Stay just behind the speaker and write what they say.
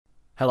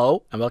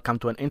Hello and welcome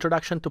to an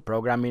introduction to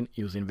programming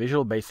using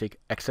Visual Basic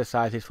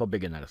exercises for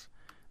beginners.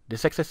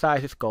 This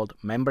exercise is called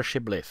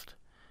membership list.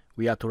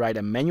 We are to write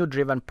a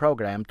menu-driven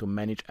program to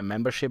manage a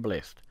membership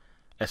list.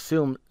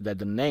 Assume that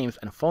the names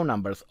and phone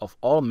numbers of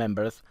all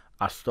members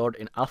are stored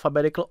in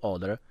alphabetical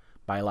order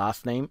by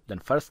last name then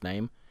first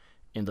name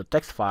in the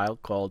text file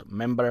called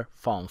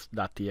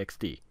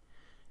memberphones.txt.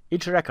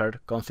 Each record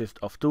consists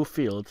of two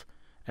fields,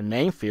 a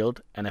name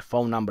field and a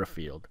phone number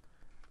field.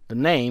 The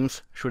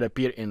names should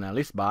appear in a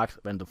list box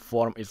when the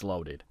form is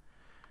loaded.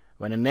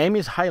 When a name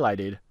is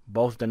highlighted,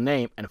 both the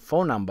name and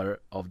phone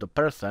number of the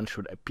person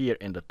should appear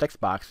in the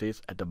text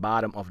boxes at the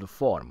bottom of the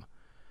form.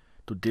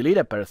 To delete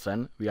a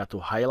person, we are to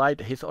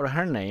highlight his or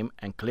her name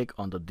and click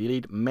on the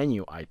Delete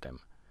menu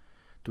item.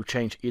 To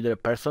change either a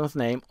person's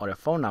name or a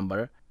phone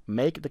number,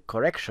 make the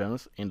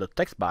corrections in the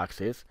text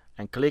boxes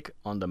and click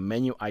on the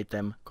menu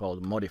item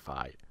called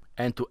Modify.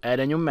 And to add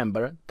a new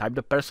member, type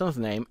the person's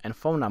name and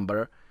phone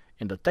number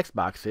in the text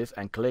boxes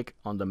and click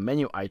on the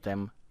menu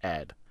item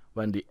Add.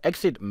 When the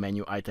Exit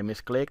menu item is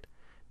clicked,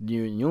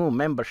 the new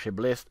membership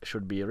list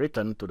should be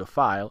written to the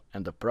file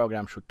and the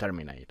program should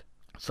terminate.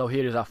 So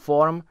here is our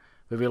form.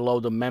 We will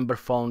load the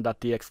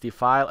memberphone.txt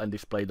file and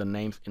display the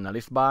names in a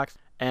list box.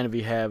 And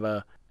we have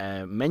a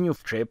menu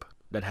strip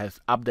that has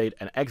Update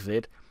and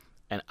Exit.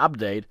 And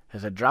Update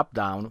has a drop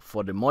down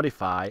for the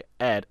Modify,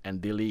 Add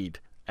and Delete.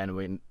 And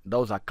when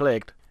those are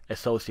clicked,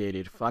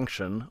 associated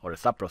function or a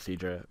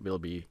subprocedure will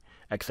be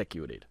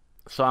executed.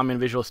 So I'm in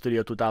Visual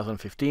Studio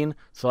 2015,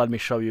 so let me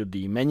show you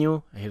the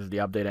menu. Here's the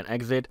Update and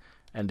Exit,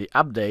 and the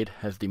Update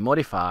has the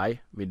Modify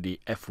with the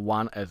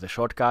F1 as the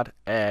shortcut,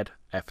 Add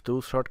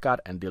F2 shortcut,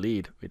 and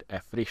Delete with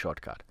F3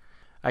 shortcut.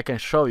 I can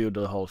show you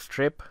the whole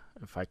strip.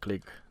 If I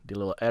click the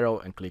little arrow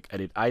and click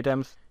Edit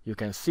Items, you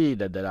can see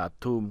that there are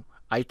two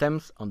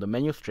items on the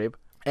menu strip,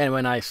 and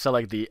when I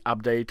select the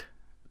Update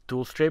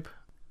tool strip,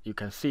 you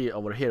can see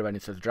over here when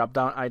it says drop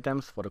down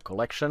items for the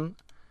collection.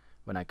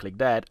 When I click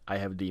that, I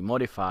have the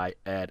Modify,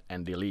 Add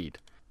and Delete.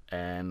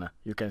 And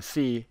you can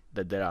see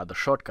that there are the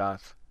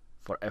shortcuts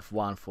for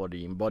F1 for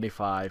the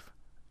Modify,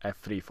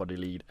 F3 for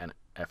Delete, and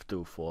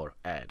F2 for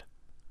Add.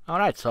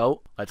 Alright,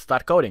 so let's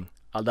start coding.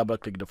 I'll double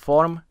click the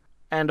form.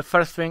 And the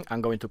first thing,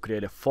 I'm going to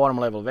create a form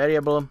level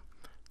variable.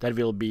 That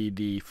will be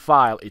the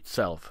file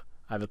itself.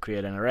 I will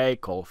create an array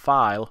called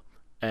file,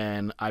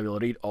 and I will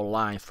read all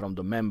lines from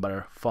the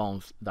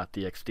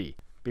memberphones.txt.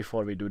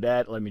 Before we do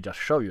that, let me just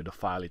show you the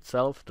file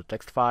itself, the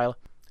text file.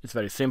 It's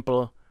very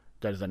simple.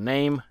 There's a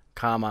name,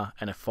 comma,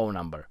 and a phone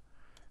number.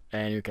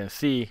 And you can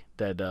see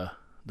that the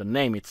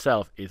name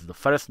itself is the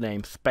first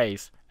name,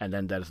 space, and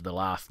then there's the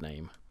last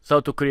name. So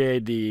to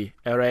create the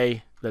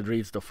array that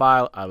reads the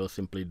file, I will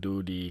simply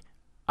do the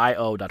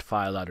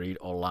io.file.read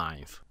all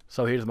lines.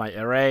 So here's my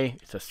array.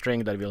 It's a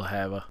string that will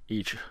have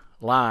each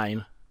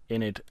line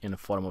in it in the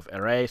form of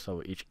array,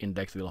 so each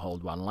index will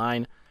hold one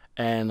line.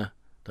 And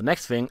the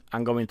next thing,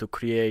 I'm going to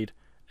create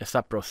a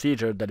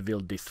subprocedure that will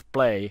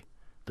display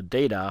the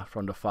data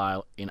from the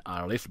file in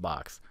our list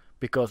box.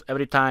 Because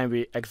every time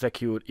we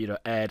execute either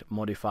add,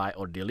 modify,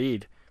 or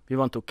delete, we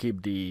want to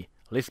keep the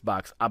list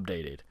box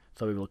updated.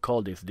 So we will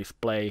call this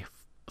display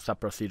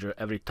subprocedure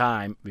every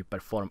time we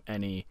perform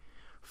any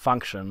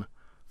function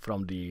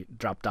from the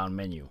drop-down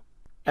menu.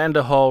 And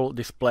the whole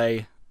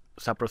display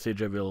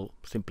subprocedure will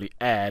simply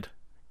add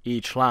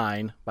each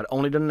line, but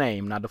only the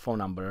name, not the phone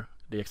number.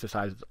 The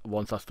exercise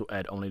wants us to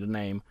add only the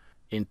name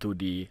into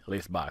the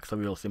list box. So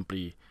we will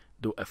simply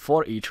do a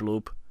for each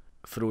loop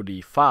through the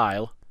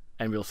file,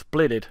 and we'll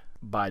split it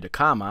by the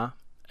comma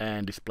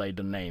and display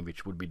the name,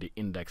 which would be the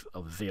index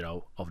of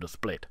 0 of the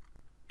split.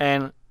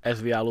 And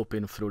as we are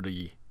looping through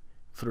the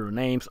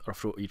names or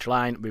through each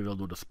line, we will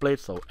do the split,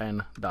 so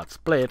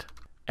n.split,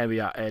 and we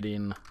are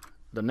adding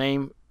the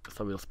name,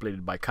 so we'll split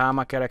it by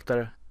comma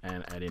character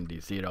and add in the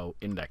 0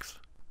 index.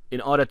 In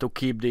order to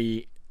keep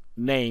the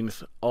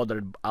names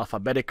ordered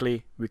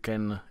alphabetically, we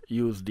can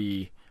use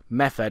the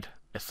method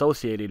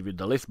associated with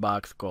the list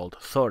box called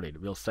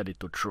sorted. We'll set it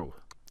to true.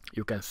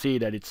 You can see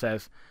that it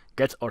says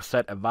gets or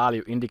set a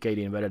value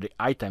indicating whether the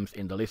items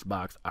in the list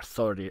box are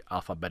sorted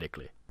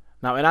alphabetically.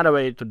 Now another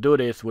way to do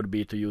this would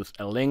be to use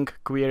a link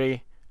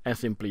query and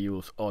simply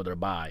use order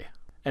by.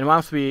 And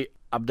once we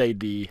update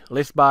the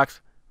list box,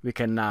 we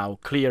can now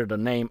clear the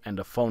name and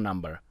the phone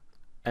number.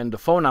 And the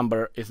phone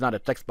number is not a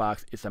text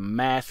box, it's a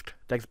masked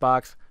text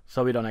box,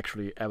 so we don't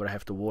actually ever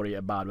have to worry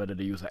about whether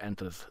the user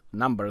enters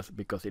numbers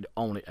because it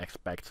only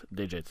expects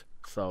digits.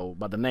 So,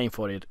 but the name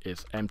for it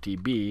is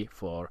MTB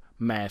for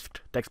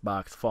masked text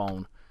box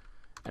phone,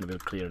 and we'll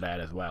clear that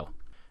as well.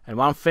 And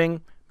one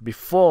thing,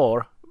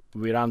 before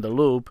we run the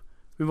loop,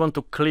 we want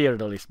to clear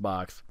the list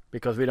box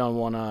because we don't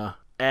want to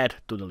add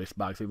to the list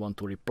box. We want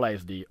to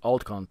replace the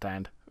old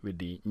content with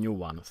the new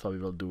one. So we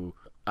will do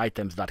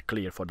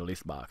items.clear for the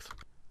list box.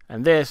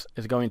 And this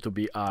is going to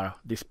be our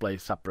display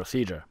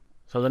subprocedure.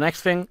 So the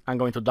next thing, I'm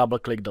going to double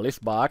click the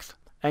list box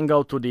and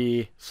go to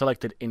the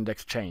selected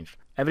index change.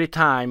 Every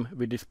time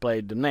we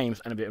display the names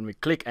and when we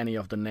click any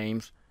of the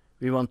names,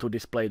 we want to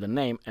display the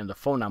name and the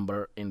phone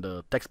number in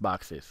the text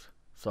boxes.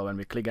 So when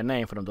we click a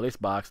name from the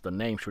list box, the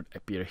name should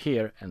appear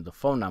here and the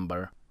phone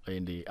number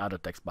in the other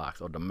text box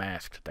or the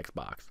masked text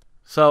box.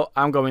 So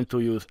I'm going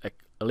to use a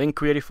link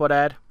query for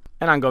that,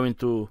 and I'm going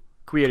to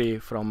query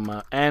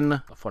from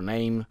n for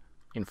name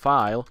in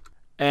file,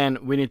 and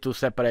we need to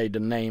separate the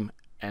name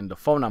and the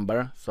phone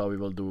number. So we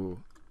will do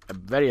a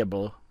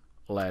variable,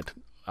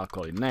 I'll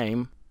call it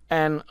name,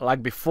 and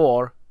like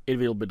before, it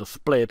will be the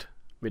split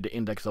with the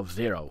index of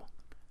 0.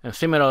 And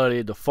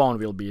similarly, the phone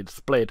will be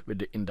split with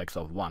the index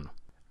of 1.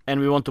 And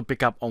we want to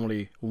pick up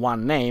only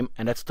one name,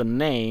 and that's the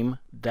name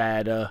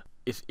that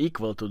is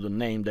equal to the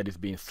name that is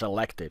being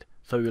selected.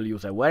 So we will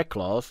use a where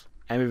clause,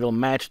 and we will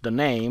match the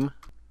name,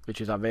 which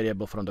is a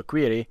variable from the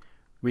query,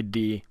 with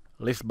the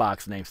list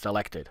box name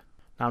selected.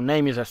 Now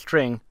name is a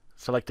string,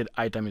 selected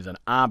item is an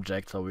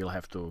object, so we'll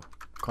have to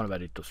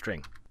convert it to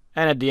string.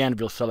 And at the end,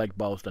 we'll select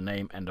both the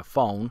name and the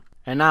phone.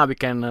 And now we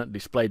can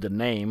display the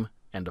name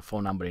and the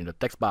phone number in the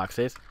text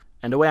boxes.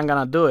 And the way I'm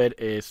gonna do it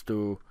is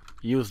to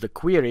use the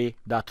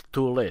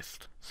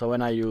query.toList. So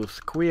when I use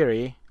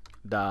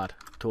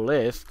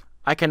query.toList,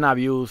 I can now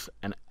use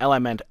an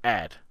element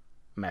add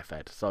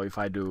method. So if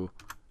I do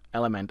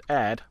element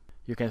add,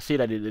 you can see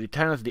that it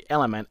returns the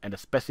element at a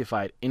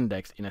specified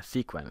index in a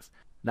sequence.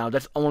 Now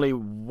that's only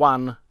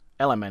one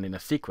element in a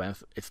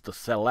sequence. It's the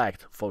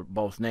select for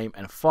both name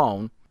and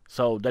phone.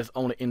 So there's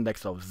only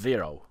index of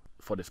 0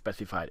 for the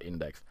specified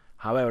index.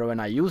 However, when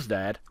I use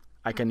that,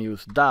 I can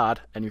use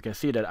dot, and you can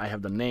see that I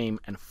have the name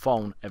and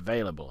phone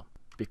available,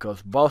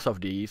 because both of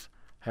these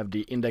have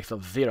the index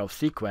of 0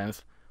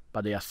 sequence,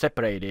 but they are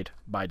separated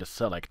by the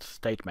select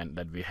statement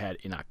that we had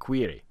in our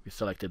query. We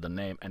selected the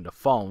name and the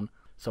phone,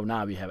 so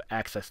now we have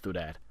access to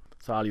that.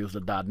 So I'll use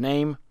the dot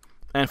name,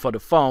 and for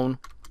the phone,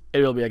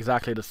 it will be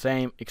exactly the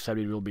same, except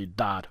it will be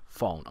dot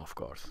phone, of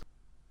course.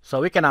 So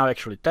we can now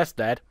actually test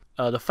that.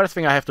 The first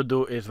thing I have to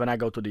do is when I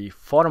go to the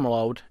form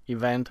load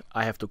event,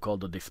 I have to call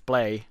the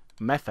display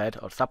method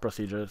or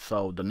subprocedure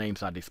so the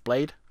names are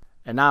displayed.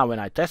 And now when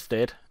I test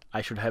it,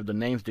 I should have the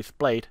names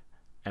displayed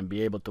and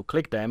be able to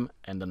click them,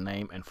 and the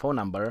name and phone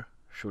number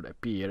should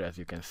appear, as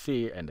you can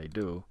see, and they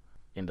do,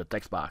 in the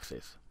text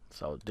boxes.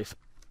 So this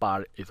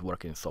part is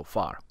working so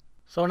far.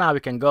 So now we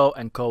can go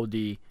and code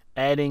the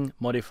adding,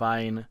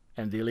 modifying,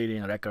 and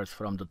deleting records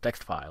from the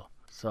text file.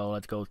 So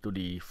let's go to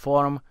the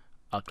form.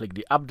 I'll click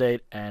the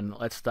update, and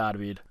let's start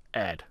with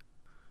add.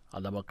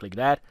 I'll double click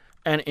that,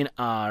 and in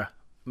our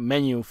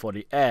menu for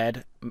the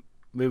add,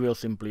 we will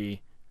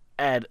simply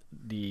add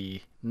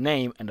the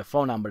name and the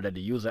phone number that the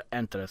user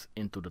enters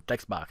into the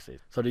text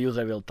boxes. So the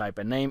user will type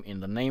a name in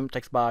the name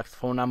text box,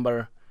 phone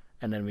number,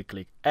 and then we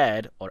click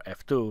add or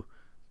F2,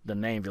 the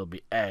name will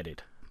be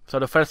added. So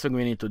the first thing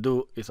we need to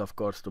do is, of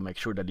course, to make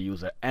sure that the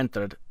user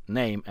entered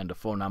name and the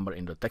phone number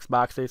in the text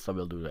boxes. So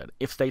we'll do that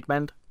if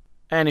statement.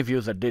 And if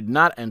user did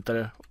not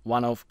enter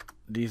one of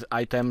these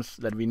items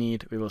that we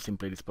need, we will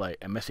simply display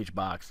a message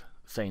box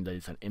saying that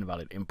it's an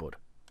invalid input.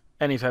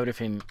 And if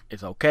everything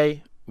is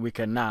okay, we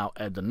can now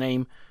add the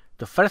name.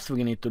 The first thing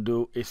we need to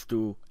do is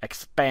to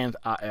expand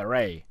our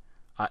array.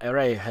 Our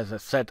array has a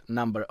set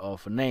number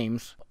of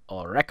names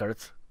or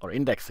records or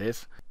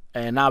indexes,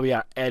 and now we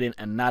are adding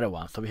another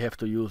one. So we have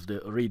to use the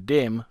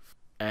redim,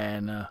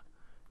 and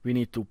we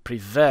need to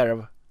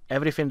preserve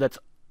everything that's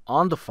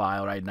on the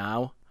file right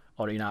now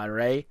or in our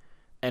array,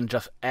 and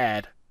just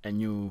add a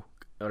new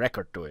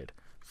record to it.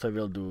 So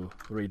we'll do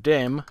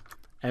redim,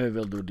 and we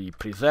will do the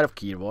preserve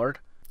keyword,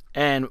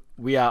 and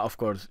we are of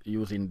course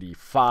using the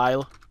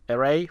file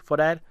array for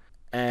that,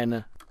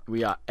 and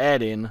we are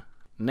adding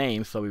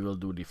names, so we will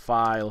do the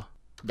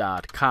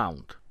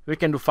file.count. We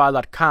can do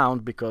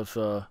file.count because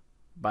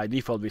by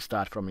default we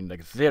start from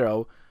index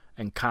 0,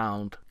 and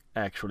count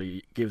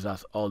actually gives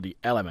us all the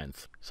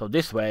elements. So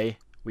this way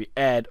we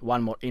add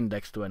one more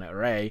index to an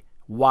array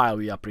while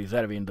we are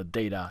preserving the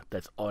data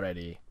that's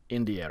already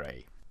in the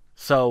array.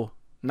 So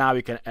now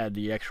we can add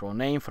the actual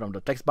name from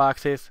the text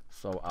boxes.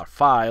 So our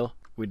file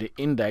with the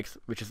index,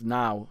 which is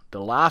now the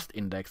last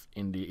index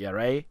in the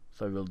array.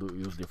 So we will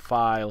use the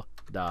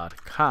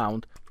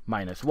file.count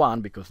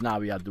 -1, because now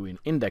we are doing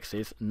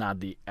indexes, not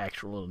the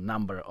actual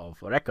number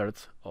of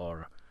records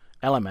or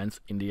elements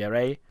in the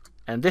array.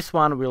 And this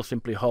one will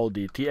simply hold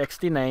the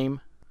txt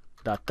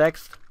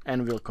name.text,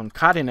 and will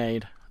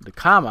concatenate the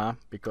comma,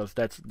 because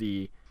that's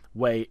the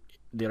way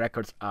the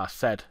records are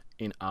set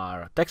in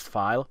our text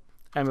file,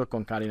 and we'll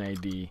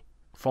concatenate the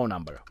phone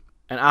number.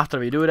 And after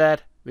we do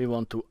that, we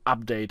want to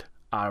update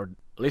our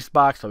list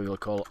box, so we will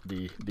call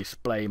the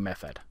display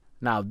method.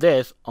 Now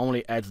this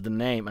only adds the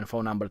name and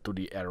phone number to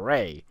the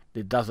array.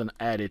 It doesn't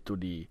add it to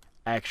the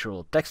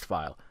actual text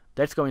file.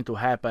 That's going to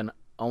happen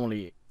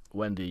only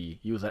when the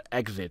user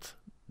exits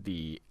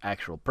the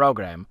actual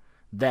program.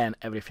 Then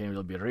everything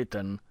will be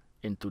written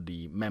into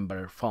the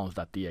member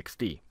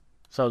phones.txt.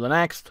 So the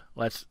next,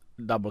 let's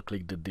double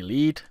click the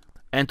delete.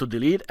 And to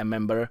delete a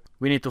member,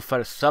 we need to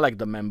first select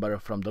the member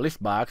from the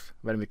list box.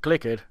 When we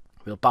click it,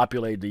 we'll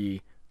populate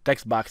the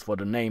text box for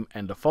the name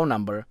and the phone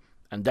number,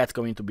 and that's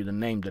going to be the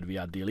name that we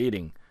are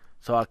deleting.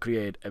 So I'll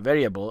create a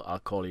variable, I'll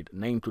call it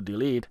name to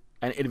delete,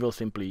 and it will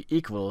simply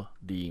equal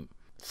the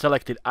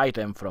selected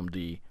item from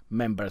the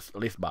members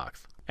list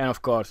box. And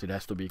of course it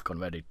has to be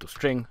converted to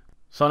string.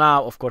 So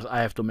now of course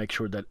I have to make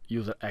sure that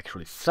user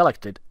actually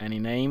selected any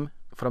name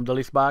from the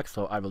list box.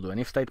 So I will do an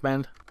if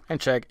statement and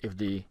check if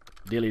the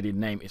deleted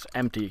name is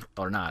empty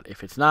or not.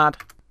 If it's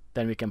not,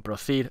 then we can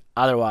proceed.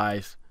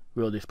 Otherwise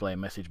we will display a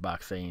message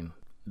box saying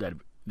that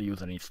the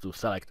user needs to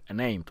select a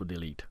name to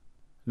delete.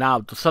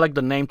 Now to select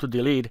the name to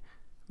delete,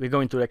 we're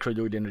going to actually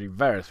do it in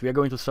reverse. We are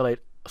going to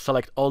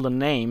select all the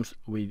names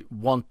we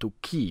want to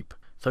keep.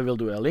 So we'll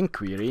do a link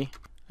query,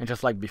 and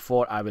just like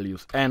before I will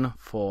use n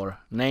for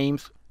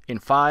names in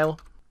file,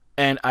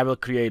 and I will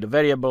create a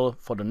variable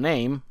for the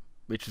name,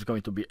 which is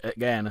going to be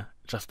again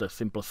just a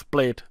simple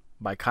split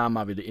by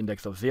comma with the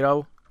index of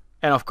 0.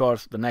 And of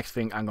course the next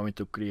thing, I'm going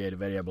to create a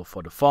variable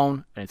for the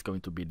phone, and it's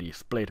going to be the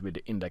split with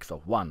the index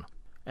of 1.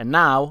 And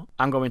now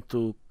I'm going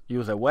to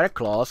use a where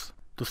clause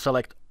to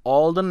select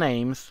all the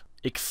names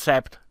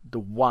except the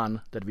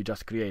one that we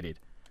just created.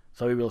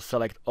 So we will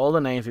select all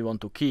the names we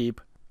want to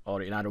keep,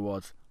 or in other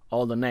words,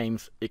 all the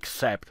names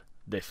except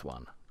this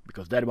one,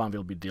 because that one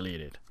will be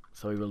deleted.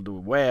 So we will do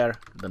where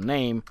the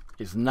name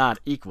is not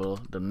equal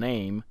the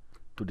name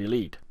to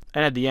delete.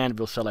 And at the end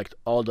we'll select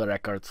all the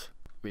records.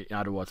 In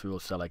other words, we will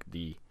select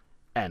the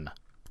n.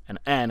 And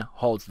n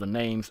holds the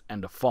names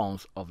and the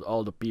phones of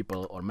all the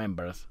people or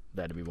members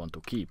that we want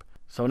to keep.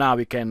 So now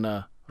we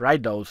can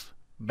write those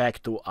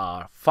back to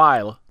our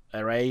file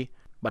array,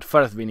 but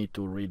first we need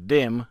to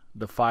redeem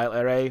the file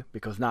array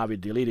because now we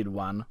deleted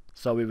one.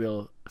 So we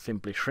will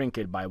simply shrink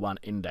it by 1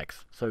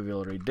 index. So we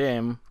will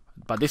redeem,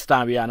 but this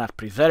time we are not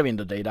preserving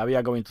the data. We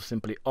are going to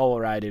simply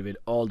override it with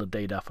all the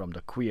data from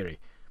the query,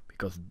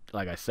 because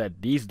like I said,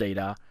 these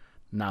data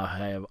now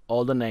have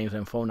all the names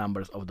and phone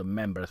numbers of the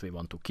members we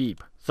want to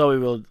keep. So we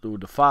will do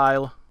the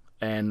file,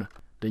 and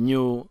the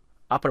new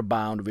upper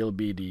bound will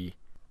be the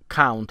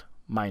count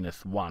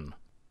minus 1.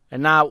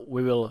 And now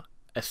we will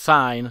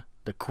assign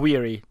the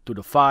query to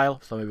the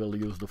file. So we will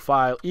use the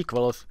file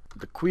equals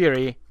the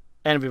query,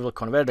 and we will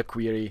convert the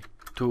query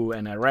to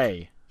an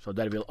array. So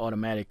that will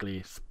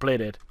automatically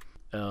split it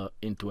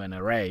into an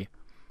array.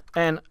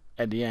 And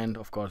at the end,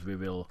 of course, we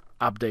will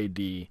update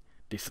the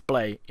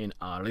display in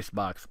our list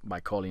box by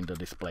calling the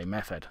display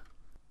method.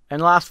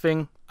 And last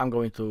thing, I'm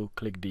going to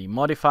click the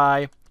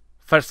modify.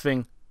 First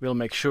thing, we'll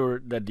make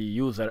sure that the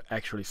user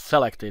actually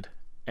selected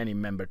any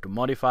member to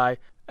modify.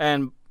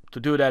 And to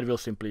do that, we'll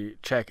simply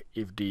check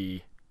if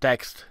the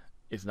text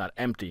is not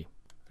empty.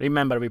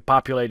 Remember, we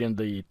populating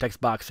the text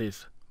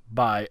boxes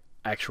by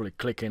actually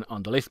clicking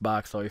on the list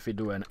box. So if we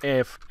do an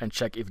if and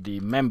check if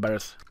the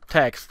members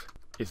text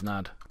is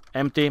not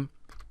empty,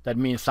 that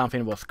means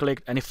something was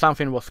clicked. And if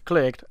something was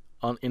clicked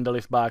in the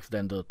list box,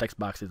 then the text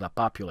boxes are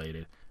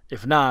populated.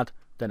 If not,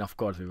 then of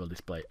course we will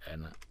display a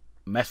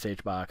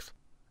message box.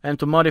 And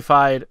to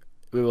modify it,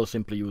 we will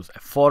simply use a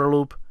for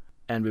loop,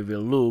 and we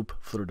will loop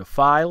through the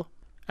file.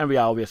 And we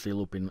are obviously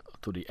looping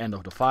to the end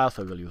of the file,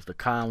 so we'll use the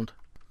count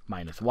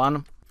minus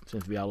 1,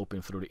 since we are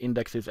looping through the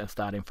indexes and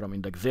starting from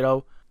index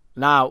 0.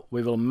 Now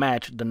we will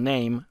match the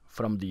name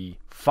from the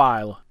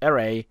file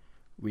array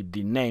with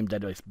the name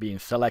that is being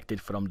selected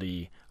from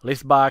the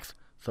list box.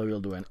 So we'll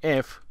do an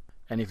if,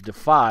 and if the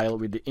file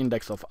with the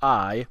index of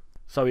I,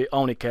 so we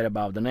only care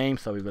about the name,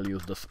 so we will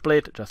use the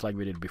split just like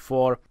we did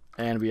before,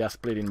 and we are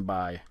splitting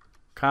by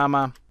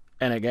comma,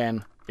 and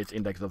again it's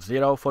index of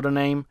 0 for the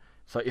name.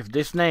 So if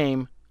this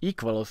name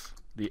equals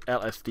the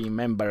lst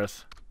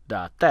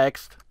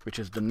members.text, which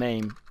is the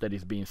name that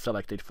is being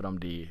selected from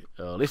the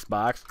list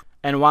box,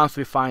 and once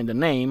we find the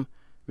name,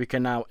 we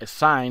can now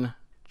assign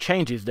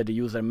changes that the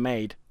user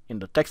made in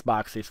the text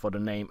boxes for the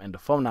name and the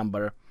phone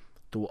number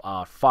to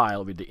our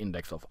file with the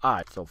index of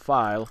I. So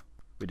file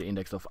with the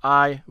index of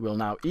I will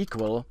now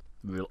equal,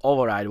 we will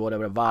override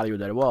whatever value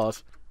there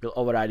was, we'll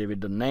override it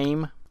with the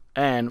name,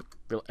 and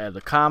we'll add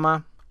the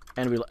comma,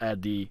 and we'll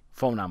add the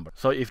phone number.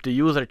 So if the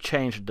user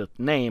changed the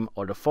name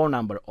or the phone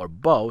number or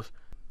both,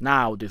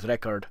 now this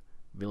record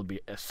will be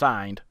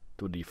assigned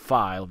to the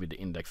file with the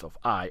index of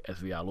I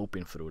as we are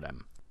looping through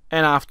them.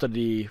 And after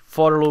the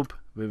for loop,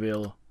 we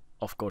will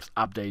of course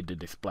update the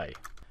display.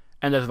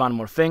 And there's one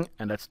more thing,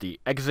 and that's the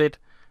exit.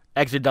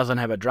 Exit doesn't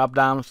have a drop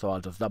down, so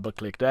I'll just double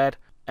click that.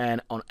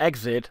 And on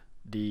exit,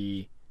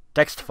 the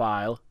text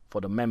file for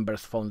the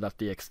members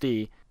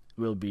phone.txt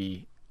will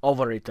be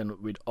overwritten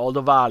with all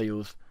the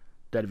values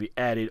that we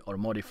added or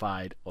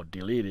modified or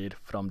deleted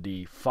from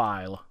the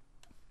file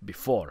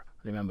before.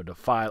 Remember,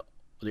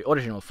 the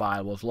original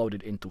file was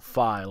loaded into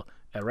file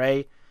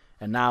array,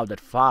 and now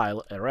that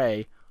file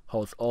array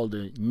holds all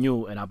the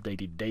new and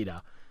updated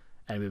data,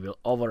 and we will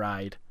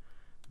override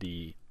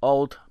the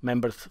old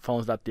members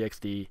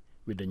phones.txt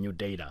with the new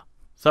data.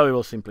 So we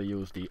will simply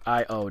use the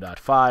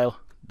io.file.write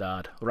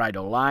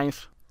all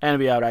lines, and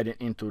we are writing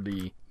into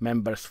the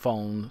members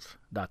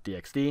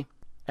phones.txt,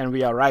 and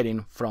we are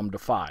writing from the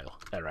file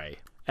array.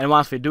 And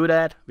once we do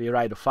that, we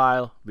write the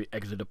file, we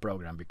exit the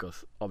program,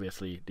 because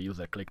obviously the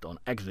user clicked on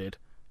exit.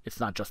 It's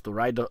not just to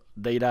write the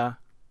data,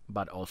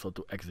 but also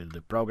to exit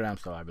the program,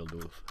 so I will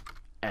do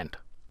end.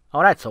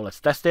 Alright, so let's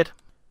test it.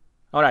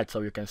 Alright, so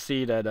you can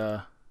see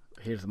that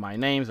here's my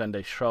names, and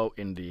they show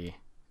in the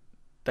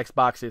text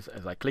boxes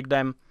as I click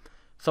them.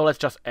 So let's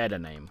just add a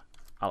name.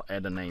 I'll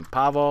add the name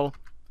Pavel,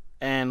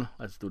 and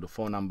let's do the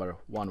phone number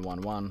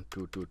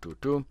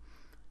 111-2222,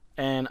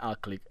 and I'll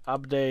click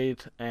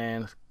update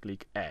and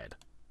click add,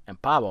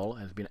 and Pavel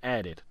has been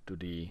added to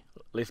the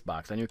list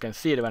box. And you can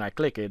see that when I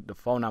click it, the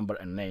phone number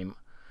and name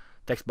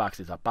text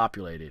boxes are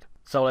populated.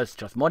 So let's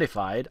just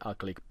modify it. I'll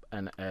click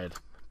and add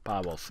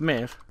Pavel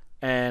Smith,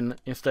 and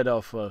instead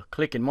of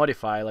clicking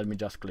modify, let me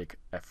just click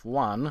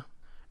F1,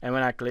 and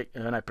when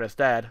I press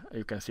that,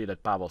 you can see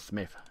that Pavel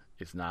Smith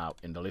is now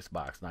in the list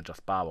box, not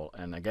just Pavel,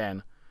 and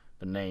again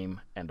the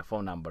name and the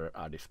phone number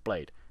are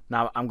displayed.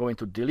 Now I'm going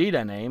to delete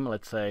a name,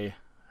 let's say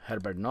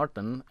Herbert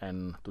Norton,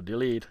 and to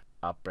delete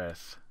I'll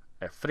press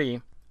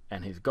F3,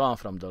 and he's gone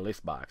from the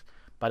list box.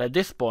 But at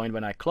this point,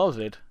 when I close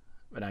it,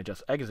 when I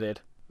just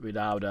exit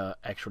without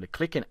actually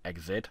clicking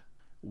exit,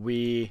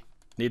 we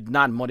need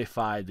not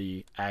modify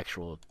the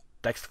actual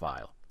text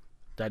file.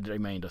 That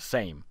remained the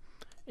same.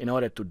 In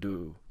order to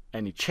do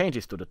any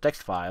changes to the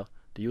text file,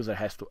 the user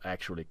has to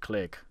actually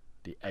click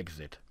the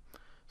exit.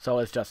 So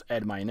let's just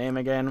add my name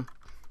again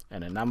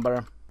and a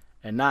number,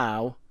 and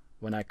now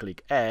when I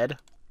click add,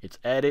 it's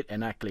added,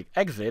 and I click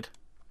exit,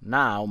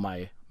 now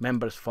my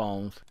members'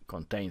 phones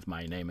contains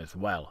my name as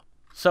well.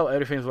 So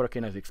everything's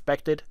working as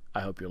expected. I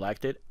hope you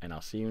liked it, and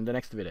I'll see you in the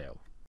next video.